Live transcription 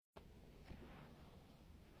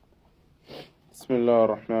Bismillah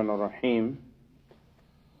ar-Rahman ar-Rahim.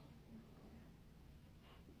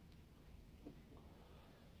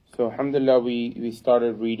 So alhamdulillah, we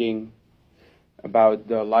started reading about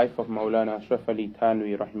the life of Mawlana Ashraf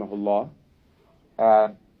Thanwi rahimahullah.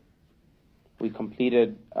 We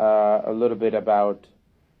completed a little bit about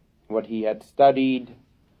what he had studied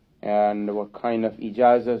and what kind of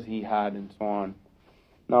ijazas he had and so on.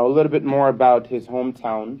 Now a little bit more about his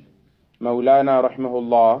hometown. Mawlana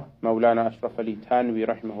rahimahullah, Mawlana Ashraf Thanwi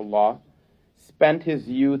rahimahullah, spent his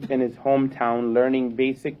youth in his hometown learning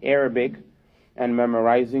basic Arabic and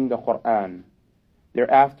memorizing the Quran.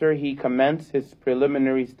 Thereafter, he commenced his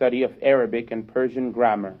preliminary study of Arabic and Persian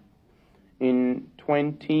grammar. In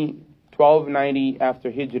 1290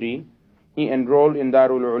 after Hijri, he enrolled in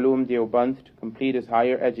Darul Ulum Deoband to complete his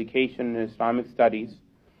higher education in Islamic studies,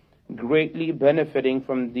 greatly benefiting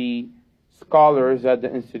from the scholars at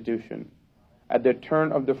the institution. At the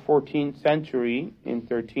turn of the 14th century, in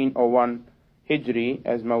 1301 Hijri,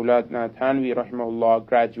 as Mawlana Thanwi rahimahullah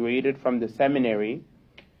graduated from the seminary,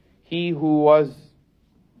 he who was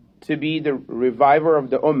to be the reviver of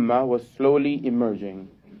the Ummah was slowly emerging.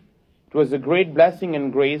 It was a great blessing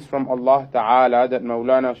and grace from Allah Ta'ala that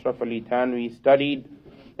Mawlana Ashraf Thanwi studied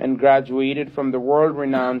and graduated from the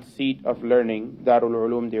world-renowned seat of learning, Darul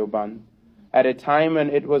Ulum Deoband, at a time when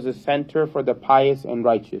it was a center for the pious and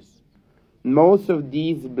righteous. Most of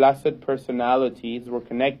these blessed personalities were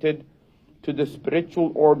connected to the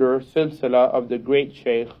spiritual order silsila of the great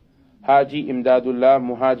Shaykh Haji Imdadullah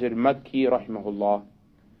Muhajir Makki rahimahullah.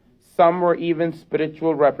 Some were even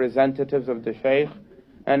spiritual representatives of the Shaykh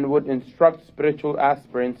and would instruct spiritual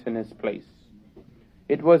aspirants in his place.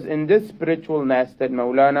 It was in this spiritual nest that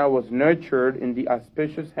Mawlana was nurtured in the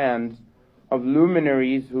auspicious hands of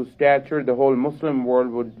luminaries whose stature the whole Muslim world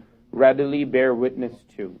would readily bear witness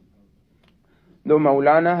to. Though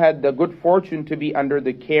Mawlana had the good fortune to be under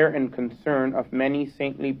the care and concern of many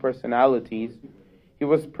saintly personalities, he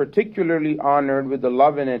was particularly honored with the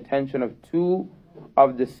love and attention of two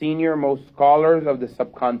of the senior most scholars of the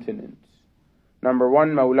subcontinent. Number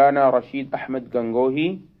one, Mawlana Rashid Ahmad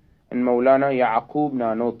Gangohi and Mawlana Yaqub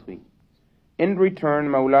Nanotwi. In return,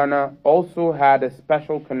 Mawlana also had a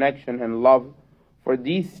special connection and love for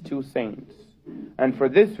these two saints. And for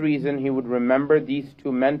this reason, he would remember these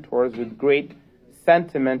two mentors with great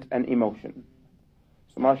sentiment and emotion.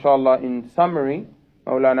 So mashallah, in summary,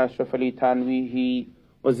 Mawlana Ashraf Thanwi, he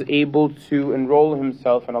was able to enroll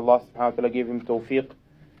himself, and Allah subhanahu wa ta'ala gave him tawfiq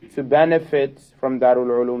to benefit from Darul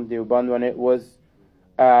Ulum Deoband when it was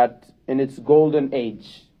in its golden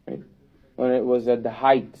age, right? When it was at the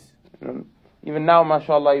height. Even now,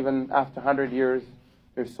 mashallah, even after 100 years,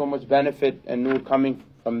 there's so much benefit and nur coming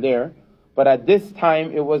from there. But at this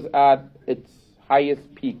time, it was at its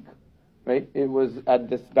highest peak, right? It was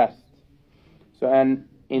at this best. So, and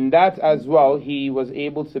in that as well, he was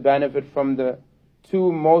able to benefit from the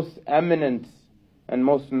two most eminent and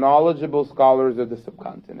most knowledgeable scholars of the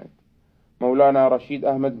subcontinent, Mawlana Rashid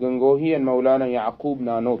Ahmad Gangohi and Mawlana Yaqub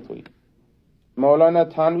Nanotwi.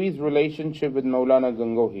 Mawlana Thanwi's relationship with Mawlana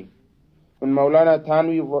Gangohi. When Mawlana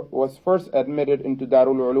Thanwi was first admitted into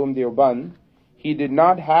Darul Ulum Deoband, he did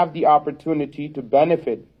not have the opportunity to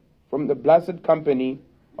benefit from the blessed company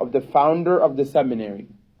of the founder of the seminary,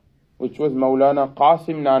 which was Mawlana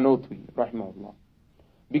Qasim Nanotwi, rahimahullah.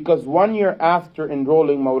 Because 1 year after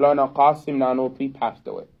enrolling, Mawlana Qasim Nanotwi passed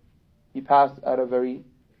away. He passed at a very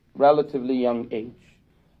relatively young age.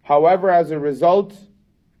 However, as a result,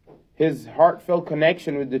 his heartfelt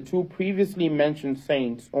connection with the two previously mentioned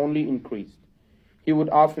saints only increased. He would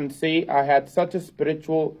often say, I had such a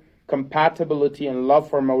spiritual compatibility and love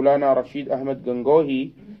for Mawlana Rashid Ahmad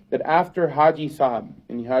Gangohi that after Haji Sahab,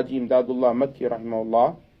 and Haji Imdadullah Makki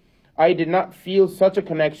rahimahullah, I did not feel such a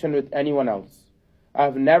connection with anyone else. I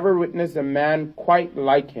have never witnessed a man quite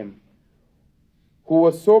like him, who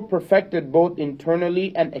was so perfected both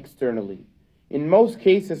internally and externally. In most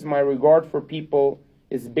cases, my regard for people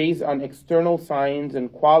is based on external signs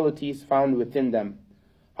and qualities found within them.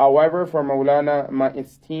 However, for Mawlana, my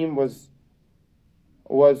esteem was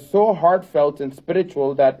so heartfelt and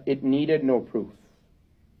spiritual that it needed no proof.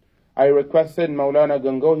 I requested Mawlana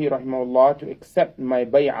Gangohi rahimahullah to accept my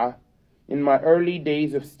bay'ah in my early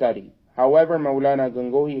days of study. However, Mawlana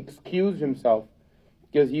Gangohi excused himself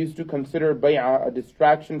because he used to consider bay'ah a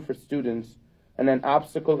distraction for students and an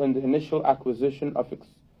obstacle in the initial acquisition of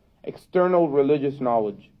external religious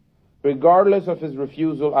knowledge. Regardless of his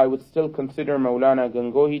refusal, I would still consider Mawlana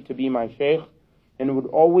Gangohi to be my shaykh and would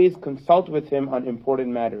always consult with him on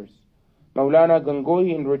important matters. Mawlana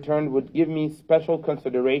Gangohi in return would give me special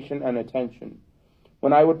consideration and attention.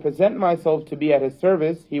 When I would present myself to be at his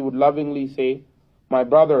service, he would lovingly say, my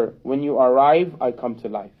brother, when you arrive, I come to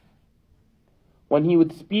life. When he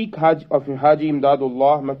would speak of Haji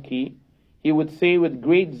Imdadullah Makki, he would say with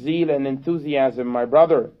great zeal and enthusiasm, my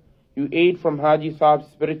brother, you ate from Haji Sahib's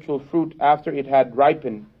spiritual fruit after it had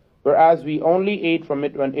ripened, whereas we only ate from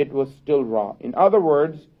it when it was still raw. In other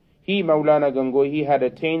words, he, Mawlana Gangohi, he had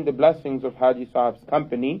attained the blessings of Haji Sahib's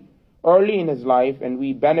company early in his life, and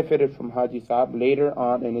we benefited from Haji Sahib later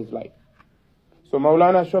on in his life. So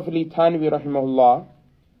Mawlana Ashraf Ali Thanwi rahimahullah,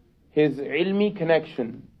 his ilmi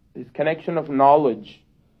connection, his connection of knowledge,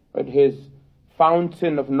 right, his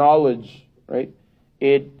fountain of knowledge, right,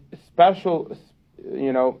 especially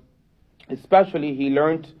he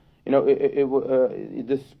learned,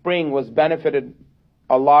 the spring was benefited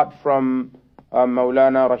a lot from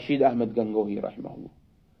Mawlana Rashid Ahmed Gangohi rahimahullah.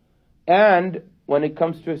 And when it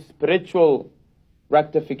comes to spiritual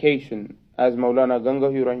rectification, as Mawlana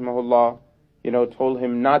Gangohi rahimahullah, told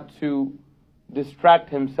him not to distract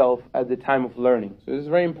himself at the time of learning. So this is a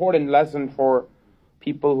very important lesson for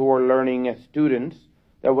people who are learning as students,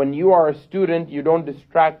 that when you are a student, you don't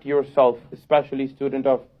distract yourself, especially student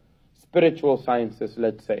of spiritual sciences,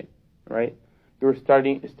 let's say, right? You're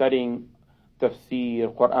studying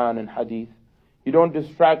tafsir, Quran and hadith. You don't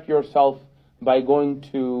distract yourself by going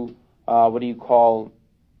to,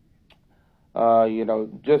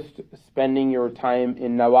 just spending your time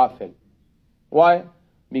in nawafil. Why?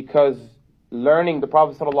 Because learning, the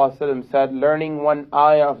Prophet ﷺ said, learning one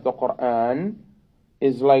ayah of the Quran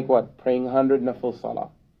is like what? Praying 100 nafil salah.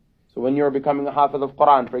 So when you're becoming a hafiz of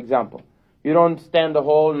Quran, for example, you don't stand the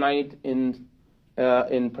whole night in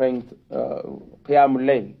praying qiyamul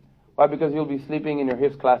layl. Why? Because you'll be sleeping in your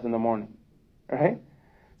hifz class in the morning. Right?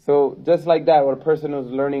 So just like that, when a person who's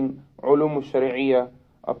learning ulum al-shari'iyah,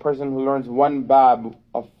 a person who learns one bab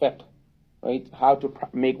of fiqh, right? How to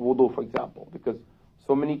make wudu, for example, because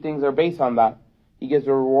so many things are based on that. He gets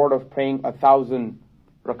a reward of praying 1,000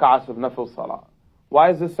 rak'ahs of nafil salah. Why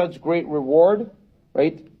is this such great reward,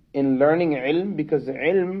 right? In learning ilm, because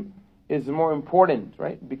ilm is more important,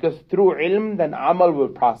 right? Because through ilm, then amal will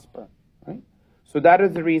prosper, right? So that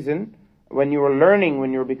is the reason when you are learning,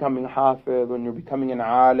 when you're becoming hafiz, when you're becoming an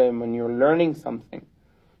alim, when you're learning something,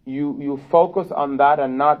 you focus on that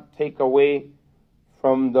and not take away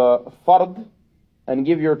from the fard and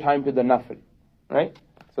give your time to the nafil, right?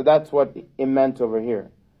 So that's what it meant over here.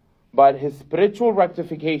 But his spiritual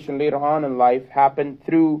rectification later on in life happened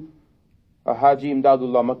through Haji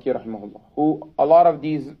Imdadullah Makki rahimahullah, who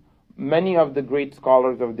many of the great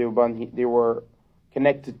scholars of Deoband, they were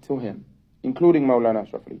connected to him, including Mawlana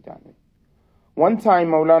Ashraf Ali Thanwi. One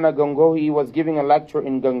time Mawlana Gangohi was giving a lecture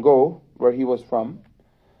in Gangoh, where he was from,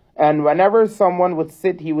 and whenever someone would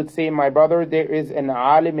sit, he would say, my brother, there is an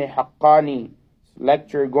alim haqqani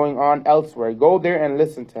lecture going on elsewhere. Go there and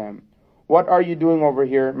listen to him. What are you doing over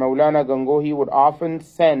here? Mawlana Gangohi would often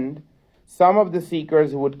send some of the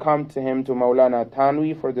seekers who would come to him to Mawlana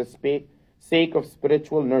Thanwi for the sake of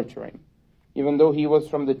spiritual nurturing. Even though he was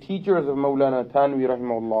from the teachers of Mawlana Thanwi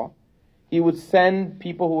rahimahullah, he would send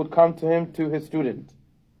people who would come to him to his student,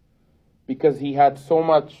 because he had so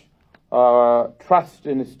much trust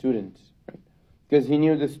in his students, right? Because he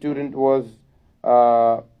knew the student was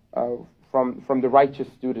from the righteous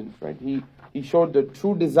students, right? He showed the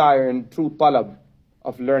true desire and true talab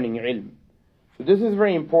of learning ilm. So this is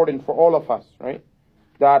very important for all of us, right?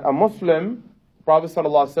 That a Muslim, Prophet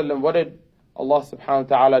ﷺ, what did Allah subhanahu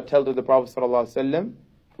wa ta'ala tell to the Prophet ﷺ?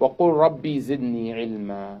 وَقُلْ رَبِّي زِدْنِي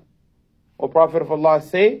عِلْمًا. O Prophet of Allah,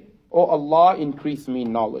 say, O Allah, increase me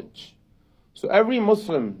knowledge. So every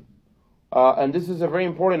Muslim, and this is a very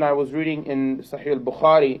important, I was reading in Sahih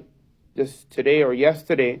al-Bukhari just today or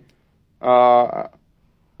yesterday, or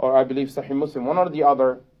I believe Sahih Muslim, one or the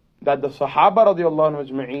other, that the Sahaba radiallahu anhu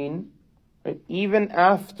ajma'een, right, even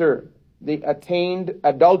after they attained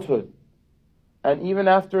adulthood, and even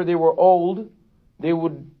after they were old, they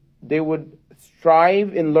would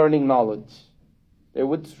strive in learning knowledge. They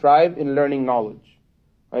would strive in learning knowledge,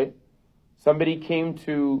 right? Somebody came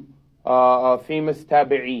to a famous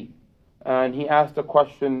tabi'i, and he asked a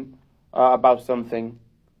question about something,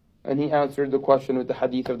 and he answered the question with the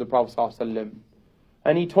hadith of the Prophet ﷺ.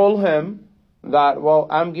 And he told him that, well,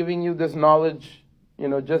 I'm giving you this knowledge,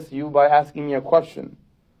 just you by asking me a question.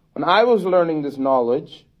 When I was learning this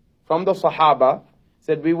knowledge from the Sahaba,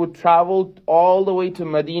 said we would travel all the way to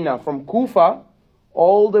Medina, from Kufa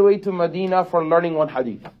all the way to Medina for learning one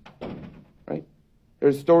hadith. Right?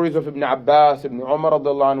 There's stories of Ibn Abbas, Ibn Umar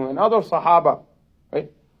radiallahu anhu, and other Sahaba, right,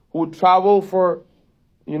 who would travel for,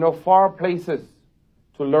 far places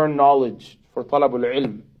to learn knowledge, for talabul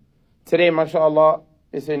ilm. Today, mashallah,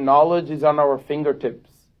 they say knowledge is on our fingertips.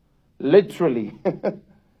 Literally.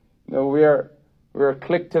 No, we're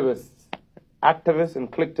clicktivists, activists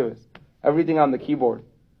and clicktivists. Everything on the keyboard.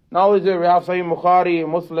 Knowledge, we have Sahih Bukhari,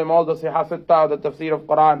 Muslim, all the Sahih Sittah, the tafsir of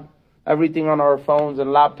Quran, everything on our phones and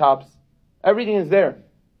laptops. Everything is there.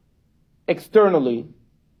 Externally.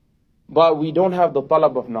 But we don't have the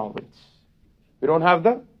talab of knowledge. We don't have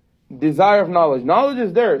the desire of knowledge. Knowledge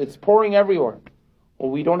is there. It's pouring everywhere. Well,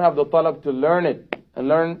 we don't have the talab to learn it and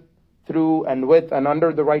learn through and with and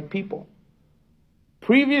under the right people.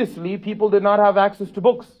 Previously, people did not have access to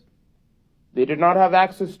books. They did not have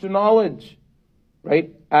access to knowledge,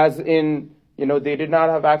 right? As in, they did not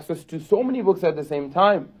have access to so many books at the same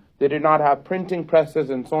time. They did not have printing presses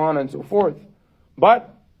and so on and so forth.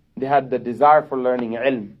 But they had the desire for learning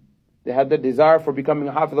ilm. They had the desire for becoming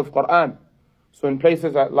a hafiz of Quran. So in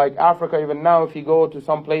places like Africa, even now, if you go to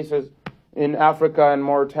some places in Africa and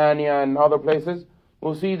Mauritania and other places,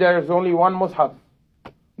 we'll see there's only one mushaf.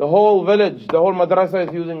 The whole village, the whole madrasa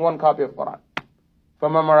is using one copy of Quran for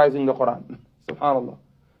memorizing the Quran. SubhanAllah.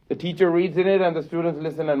 The teacher reads in it and the students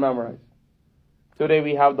listen and memorize. Today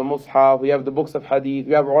we have the mushaf, we have the books of hadith,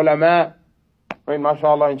 we have ulama. Right,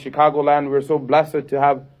 mashallah, in Chicagoland, we're so blessed to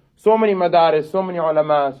have so many madaris, so many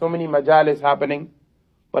ulama, so many majalis happening.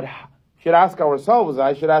 But we should ask ourselves,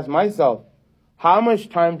 I should ask myself, how much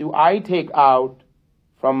time do I take out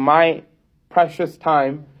from my precious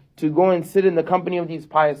time to go and sit in the company of these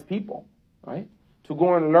pious people, right? To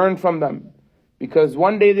go and learn from them. Because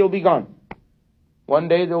one day they'll be gone. One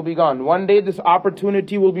day they'll be gone. One day this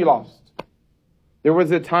opportunity will be lost. There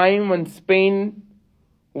was a time when Spain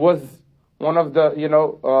was one of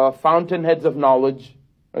the, fountainheads of knowledge,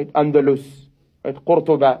 right? Andalus, right?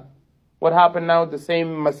 Qurtuba. What happened now? The same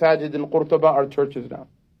masajid in Qurtuba are churches now.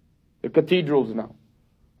 They're cathedrals now,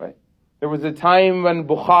 right? There was a time when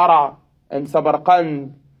Bukhara and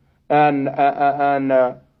Samarkand and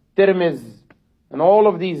Tirmiz and all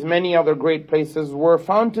of these many other great places were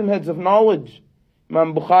fountainheads of knowledge.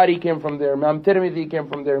 Imam Bukhari came from there, Imam Tirmidhi came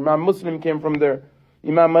from there, Imam Muslim came from there,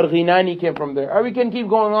 Imam Marghinani came from there. Or we can keep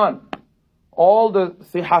going on. All the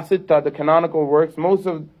Sihah Sittah, the canonical works,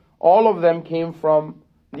 all of them came from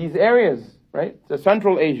these areas, right? The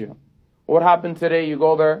Central Asia. What happened today? You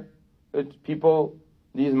go there,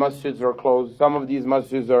 these masjids are closed. Some of these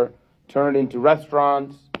masjids are turned into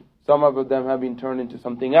restaurants. Some of them have been turned into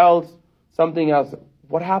something else.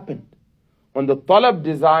 What happened? When the talab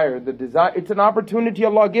desire, it's an opportunity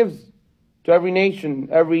Allah gives to every nation,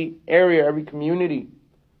 every area, every community.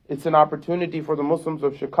 It's an opportunity for the Muslims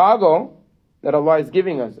of Chicago that Allah is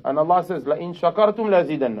giving us. And Allah says, لَإِن شَكَرْتُمْ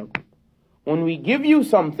لَزِيدَنَّكُمْ. When we give you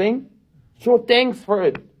something, show thanks for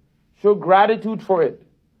it. Show gratitude for it.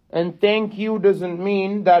 And thank you doesn't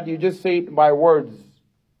mean that you just say it by words.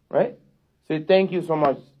 Right? Say thank you so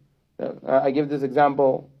much. I give this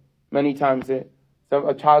example many times.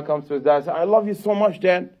 A child comes to his dad and says, I love you so much,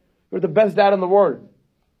 Dad. You're the best dad in the world.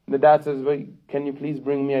 And the dad says, well, can you please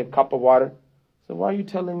bring me a cup of water? So why are you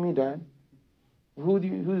telling me, Dad? Who do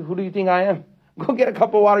you think I am? Go get a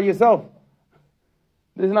cup of water yourself.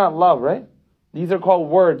 This is not love, right? These are called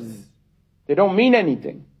words. They don't mean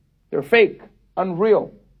anything. They're fake,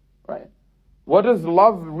 unreal, right? What does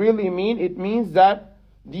love really mean? It means that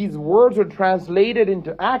these words are translated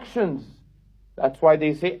into actions. That's why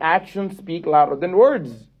they say actions speak louder than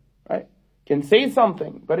words, right? Can say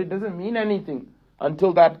something, but it doesn't mean anything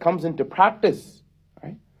until that comes into practice,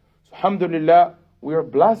 right? So, alhamdulillah, we are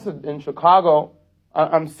blessed in Chicago.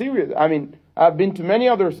 I'm serious. I mean, I've been to many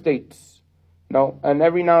other states, and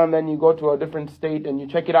every now and then you go to a different state and you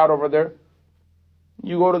check it out over there.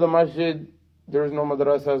 You go to the masjid, there's no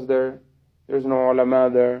madrasas there, there's no ulama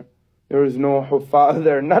there, there is no huffaz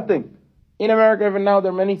there, nothing. In America, even now,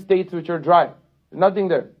 there are many states which are dry. There's nothing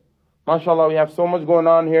there. MashaAllah, we have so much going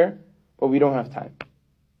on here, but we don't have time.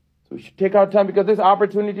 So we should take our time because this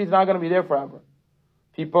opportunity is not going to be there forever.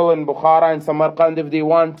 People in Bukhara and Samarkand, if they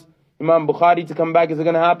want Imam Bukhari to come back, is it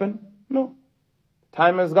going to happen? No.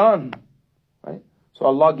 Time is gone. Right? So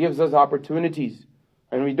Allah gives us opportunities.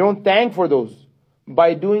 And we don't thank for those.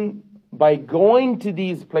 By going to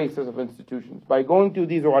these places of institutions, by going to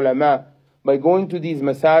these ulama, by going to these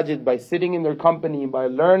masajid, by sitting in their company, by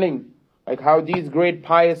learning, like how these great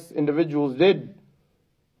pious individuals did.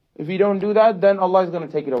 If you don't do that, then Allah is going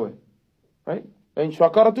to take it away. Right? إِن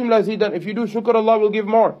شَكَرْتُمْ لَزِيدًا. If you do shukr, Allah will give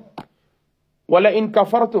more. وَلَإِن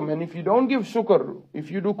كَفَرْتُمْ. And if you don't give shukr,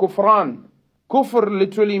 if you do kufran, kufr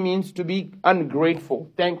literally means to be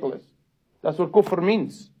ungrateful, thankless. That's what kufr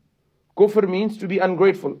means. Kufr means to be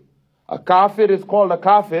ungrateful. A kafir is called a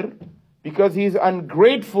kafir because he is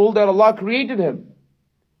ungrateful that Allah created him.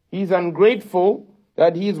 He is ungrateful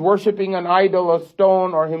that he's worshipping an idol, a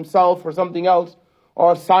stone, or himself, or something else,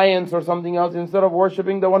 or science, or something else, instead of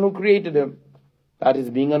worshipping the one who created him. That is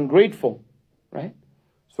being ungrateful, right?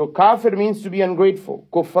 So kafir means to be ungrateful.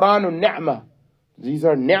 Kufranun ni'mah. These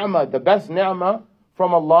are ni'mah. The best ni'mah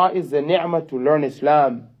from Allah is the ni'mah to learn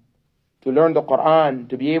Islam, to learn the Quran,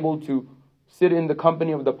 to be able to sit in the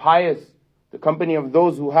company of the pious, the company of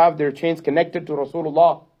those who have their chains connected to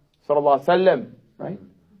Rasulullah sallallahu alaihi wasallam, right?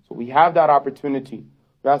 So we have that opportunity.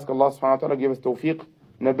 We ask Allah subhanahu wa ta'ala give us tawfiq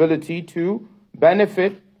and ability to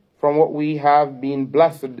benefit from what we have been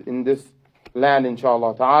blessed in this land,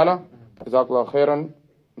 inshallah ta'ala. Jazakallah khairan.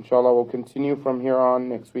 Inshallah we'll continue from here on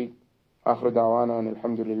next week. آخر دعوانا أن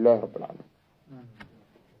الحمد لله رب العالمين.